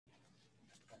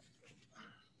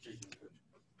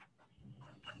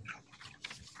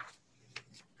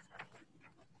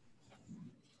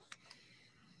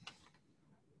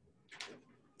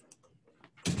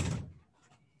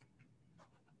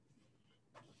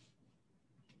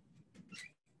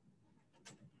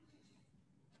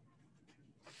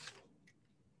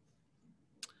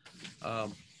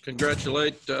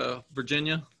Congratulate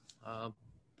Virginia.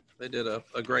 They did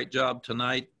a great job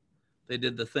tonight. They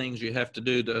did the things you have to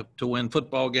do to win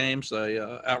football games. They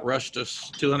outrushed us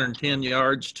 210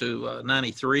 yards to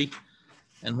 93.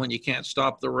 And when you can't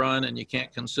stop the run and you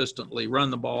can't consistently run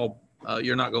the ball,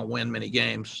 you're not going to win many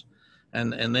games.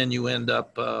 And then you end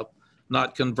up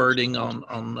not converting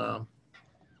on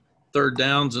third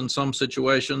downs in some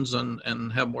situations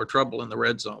and have more trouble in the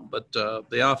red zone. But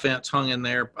the offense hung in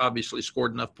there, obviously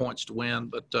scored enough points to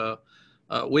win. But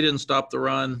we didn't stop the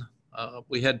run.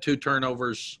 We had 2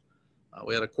 turnovers.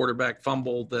 We had a quarterback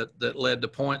fumble that led to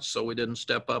points, so we didn't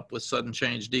step up with sudden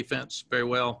change defense very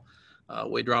well.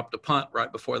 We dropped a punt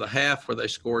right before the half where they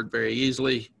scored very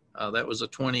easily. That was a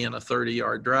 20 and a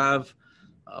 30-yard drive.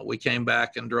 We came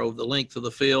back and drove the length of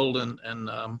the field and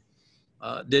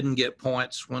didn't get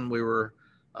points when we were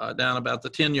down about the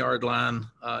 10-yard line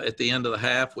at the end of the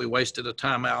half. We wasted a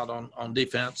timeout on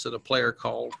defense that a player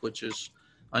called, which is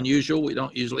unusual. We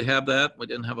don't usually have that. We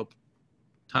didn't have a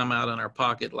timeout in our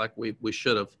pocket like we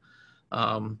should have.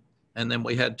 And then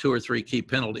we had 2 or 3 key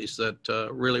penalties that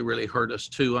really hurt us,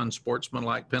 2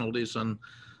 unsportsmanlike penalties and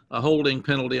a holding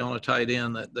penalty on a tight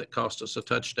end that cost us a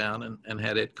touchdown and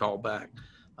had it called back.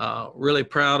 Really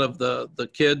proud of the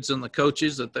kids and the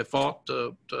coaches that they fought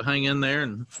to hang in there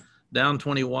and down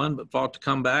 21, but fought to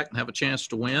come back and have a chance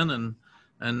to win.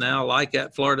 And now, like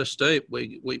at Florida State,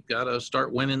 we've got to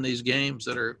start winning these games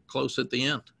that are close at the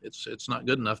end. It's not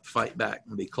good enough to fight back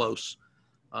and be close.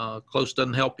 Close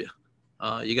doesn't help you.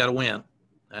 You got to win.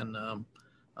 And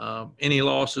any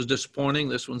loss is disappointing.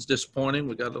 This one's disappointing.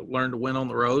 We got to learn to win on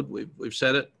the road. We've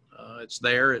said it. It's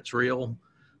there. It's real.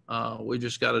 We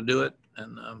just got to do it.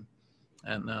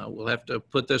 And we'll have to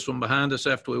put this one behind us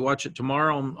after we watch it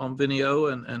tomorrow on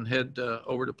Vimeo and head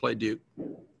over to play Duke.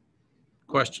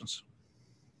 Questions?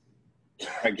 All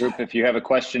right, group, if you have a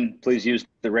question, please use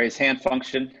the raise hand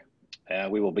function.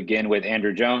 We will begin with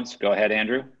Andrew Jones. Go ahead,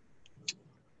 Andrew.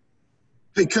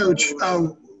 Hey, Coach,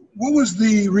 what was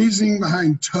the reasoning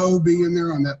behind Toe being in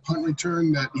there on that punt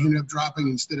return that he ended up dropping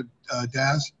instead of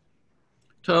Daz?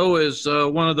 Toe is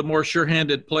one of the more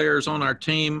sure-handed players on our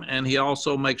team, and he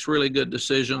also makes really good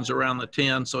decisions around the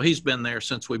 10. So he's been there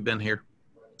since we've been here.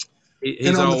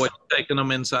 He's always taken them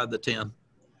inside the 10.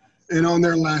 And on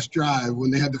their last drive, when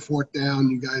they had the 4th down,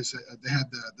 you guys they had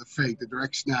the fake, the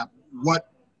direct snap. What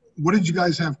did you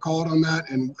guys have called on that,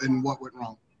 and what went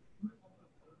wrong?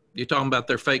 You talking about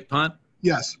their fake punt?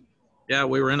 Yes. Yeah,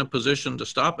 we were in a position to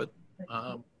stop it,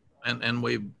 and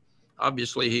we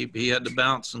obviously he had to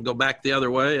bounce and go back the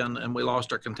other way, and we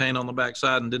lost our contain on the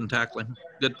backside and didn't tackle him.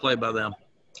 Good play by them.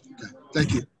 Okay,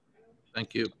 thank you.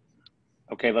 Thank you.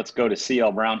 Okay, let's go to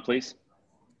C.L. Brown, please.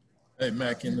 Hey,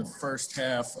 Mac, in the first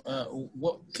half,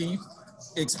 what can you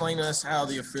explain to us how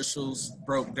the officials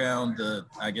broke down the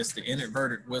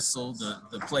inadvertent whistle,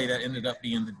 the play that ended up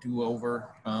being the do-over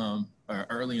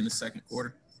early in the second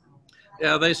quarter?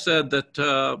 Yeah, they said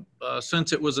that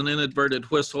since it was an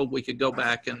inadvertent whistle, we could go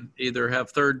back and either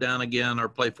have 3rd down again or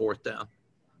play 4th down.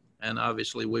 And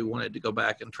obviously we wanted to go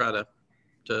back and try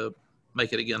to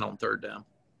make it again on 3rd down.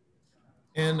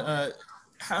 And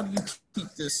how do you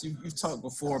keep this? You've talked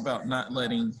before about not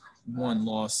letting one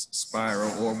loss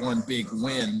spiral or one big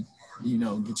win,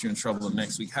 get you in trouble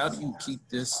next week. How do you keep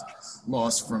this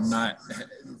loss from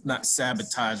not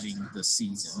sabotaging the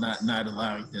season, not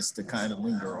allowing this to kind of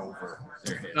linger over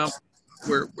their heads?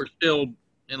 We're still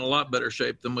in a lot better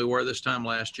shape than we were this time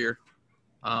last year,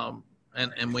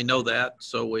 and we know that.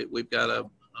 So we've got to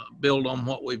build on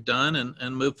what we've done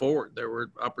and move forward. There were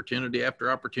opportunity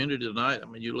after opportunity tonight. I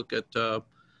mean, you look at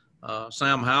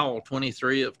Sam Howell,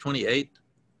 23 of 28.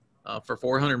 For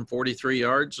 443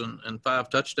 yards and 5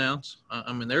 touchdowns.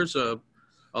 I mean, there's a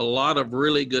lot of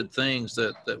really good things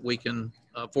that we can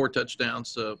 4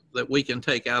 touchdowns that we can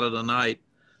take out of the night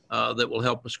that will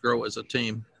help us grow as a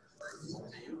team.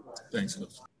 Thanks,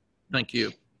 Coach. Thank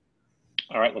you.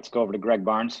 All right, let's go over to Greg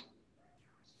Barnes.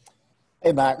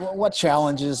 Hey, Mac, what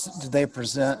challenges do they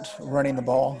present running the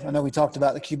ball? I know we talked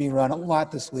about the QB run a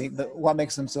lot this week, but what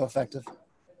makes them so effective?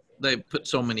 They put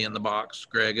so many in the box,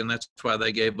 Greg, and that's why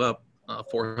they gave up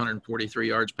 443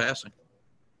 yards passing.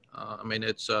 I mean,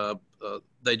 it's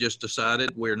they just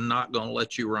decided we're not going to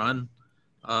let you run,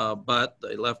 but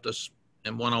they left us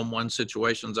in one-on-one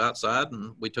situations outside,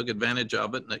 and we took advantage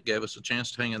of it, and it gave us a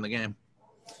chance to hang in the game.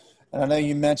 And I know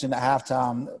you mentioned at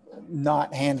halftime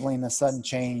not handling the sudden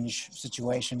change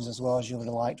situations as well as you would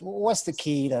have liked. What's the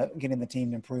key to getting the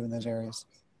team to improve in those areas?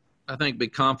 I think be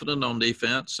confident on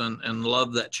defense and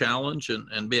love that challenge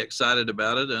and be excited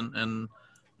about it. And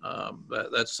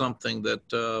that's something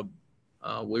that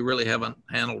We really haven't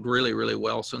handled really, really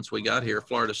well since we got here.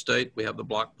 Florida State, we have the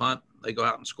block punt. They go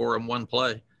out and score in one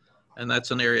play. And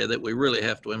that's an area that we really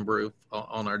have to improve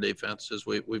on our defense. Is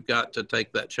we've got to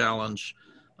take that challenge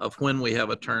of when we have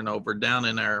a turnover down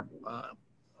in our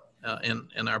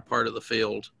in our part of the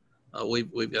field.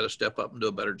 We've got to step up and do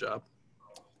a better job.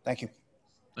 Thank you.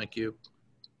 Thank you.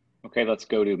 Okay, let's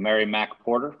go to Mary Mack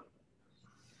Porter.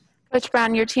 Coach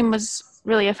Brown, your team was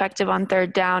really effective on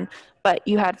third down, but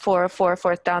you had 4 of 4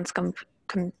 fourth downs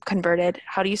converted.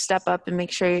 How do you step up and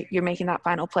make sure you're making that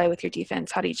final play with your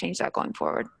defense? How do you change that going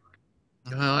forward?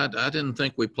 Well, I didn't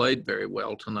think we played very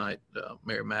well tonight,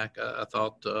 Mary Mack. I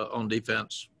thought on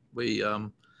defense, we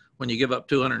when you give up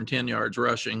 210 yards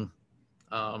rushing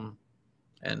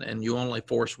and you only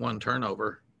force one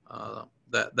turnover,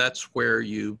 that's where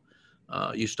you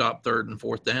stop third and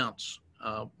fourth downs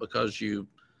because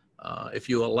if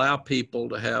you allow people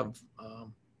to have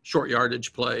short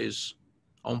yardage plays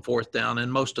on fourth down,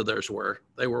 and most of theirs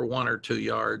they were 1 or 2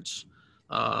 yards,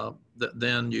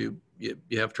 then you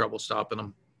have trouble stopping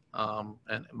them,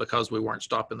 and because we weren't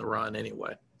stopping the run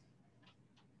anyway.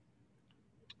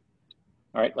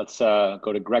 All right, let's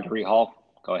go to Gregory Hall.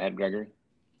 Go ahead, Gregory.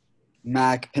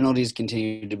 Mac, penalties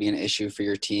continue to be an issue for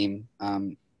your team.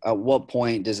 At what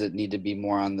point does it need to be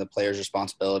more on the player's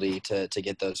responsibility to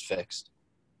get those fixed?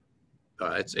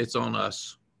 It's on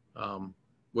us.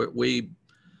 We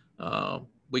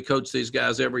coach these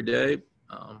guys every day.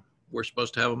 We're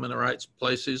supposed to have them in the right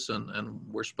places, and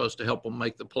we're supposed to help them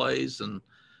make the plays. And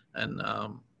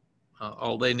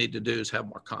all they need to do is have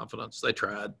more confidence. They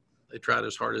tried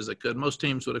as hard as they could. Most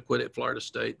teams would have quit at Florida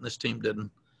State, and this team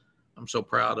didn't. I'm so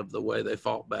proud of the way they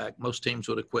fought back. Most teams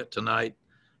would have quit tonight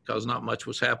because not much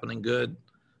was happening good.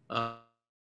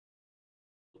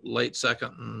 Late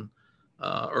second and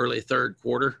early third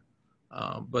quarter.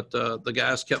 But the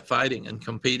guys kept fighting and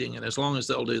competing, and as long as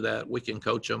they'll do that, we can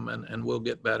coach them, and we'll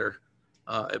get better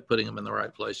at putting them in the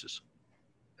right places.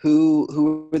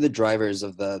 Who were the drivers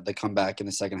of the comeback in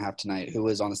the second half tonight? Who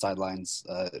was on the sidelines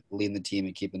leading the team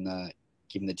and keeping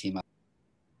the team up?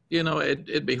 You know,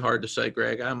 it'd be hard to say,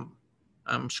 Greg.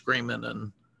 I'm screaming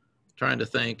and trying to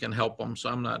think and help them, so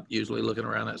I'm not usually looking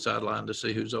around that sideline to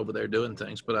see who's over there doing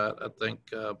things. But I think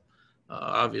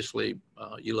obviously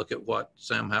you look at what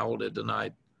Sam Howell did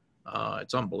tonight.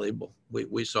 It's unbelievable.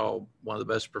 We saw one of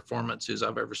the best performances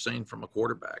I've ever seen from a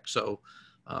quarterback. So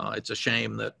it's a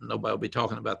shame that nobody will be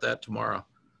talking about that tomorrow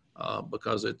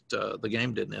because the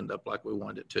game didn't end up like we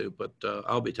wanted it to. But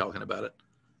I'll be talking about it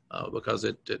because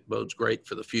it bodes great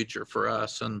for the future for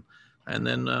us. And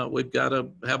then we've got to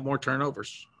have more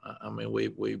turnovers. I mean,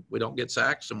 we don't get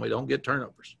sacks and we don't get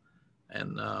turnovers.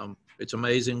 And it's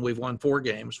amazing we've won 4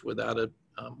 games without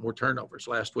more turnovers.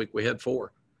 Last week we had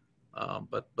 4.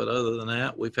 But other than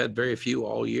that, we've had very few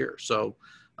all year. So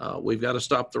we've got to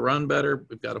stop the run better.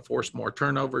 We've got to force more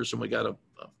turnovers, and we got to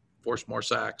force more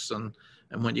sacks. And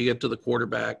when you get to the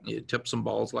quarterback, you tip some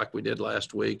balls like we did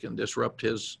last week and disrupt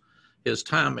his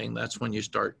timing, that's when you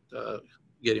start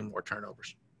getting more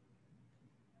turnovers.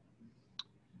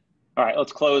 All right,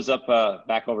 let's close up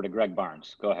back over to Greg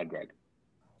Barnes. Go ahead, Greg.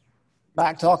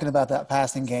 Back talking about that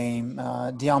passing game,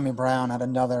 De'Ami Brown had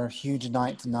another huge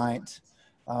night tonight.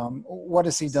 What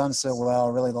has he done so well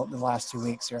really the last 2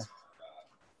 weeks here?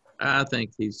 I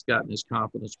think he's gotten his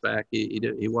confidence back.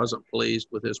 He wasn't pleased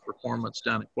with his performance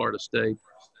down at Florida State,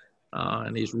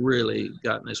 and he's really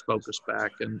gotten his focus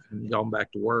back and gone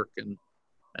back to work and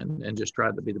just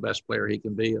tried to be the best player he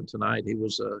can be. And tonight he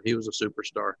was a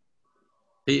superstar.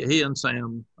 He and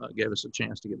Sam gave us a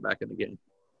chance to get back in the game.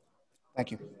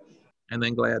 Thank you. And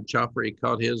then glad Choppery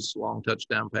caught his long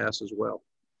touchdown pass as well.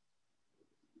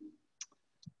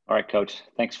 All right, Coach.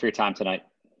 Thanks for your time tonight.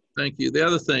 Thank you. The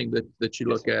other thing that you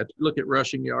look at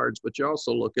rushing yards, but you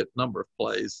also look at number of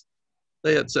plays.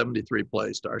 They had 73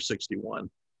 plays to our 61.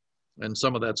 And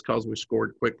some of that's because we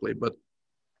scored quickly. But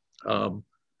I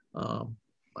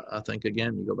think,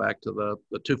 again, you go back to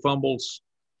the 2 fumbles,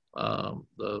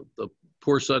 the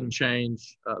poor sudden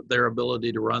change, their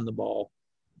ability to run the ball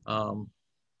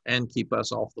and keep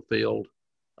us off the field.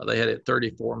 They had it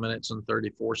 34 minutes and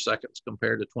 34 seconds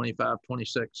compared to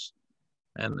 25-26.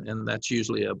 And that's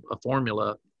usually a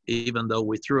formula, even though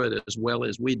we threw it as well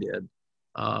as we did,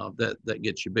 that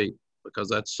gets you beat, because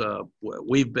that's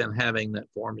we've been having that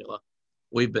formula.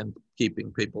 We've been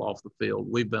keeping people off the field.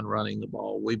 We've been running the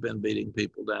ball. We've been beating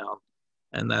people down.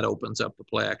 And that opens up the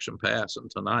play action pass. And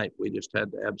tonight we just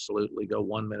had to absolutely go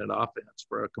 1 minute offense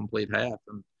for a complete half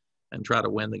and try to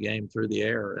win the game through the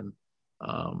air. And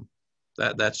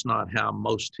that's not how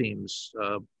most teams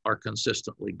are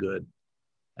consistently good.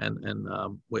 And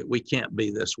we can't be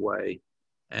this way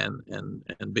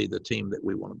and be the team that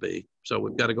we want to be. So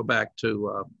we've got to go back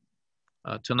to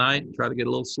tonight and try to get a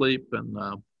little sleep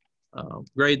and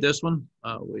grade this one.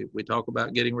 We talk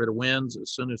about getting rid of wins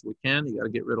as soon as we can. You got to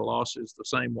get rid of losses the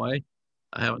same way.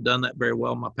 I haven't done that very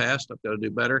well in my past. I've got to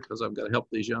do better because I've got to help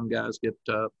these young guys get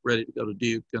ready to go to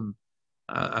Duke. And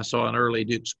I saw an early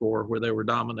Duke score where they were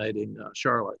dominating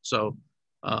Charlotte. So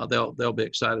they'll be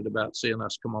excited about seeing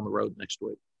us come on the road next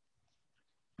week.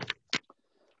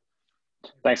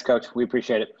 Thanks, Coach. We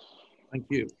appreciate it. Thank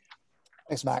you.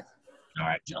 Thanks, Mac. All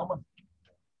right, gentlemen.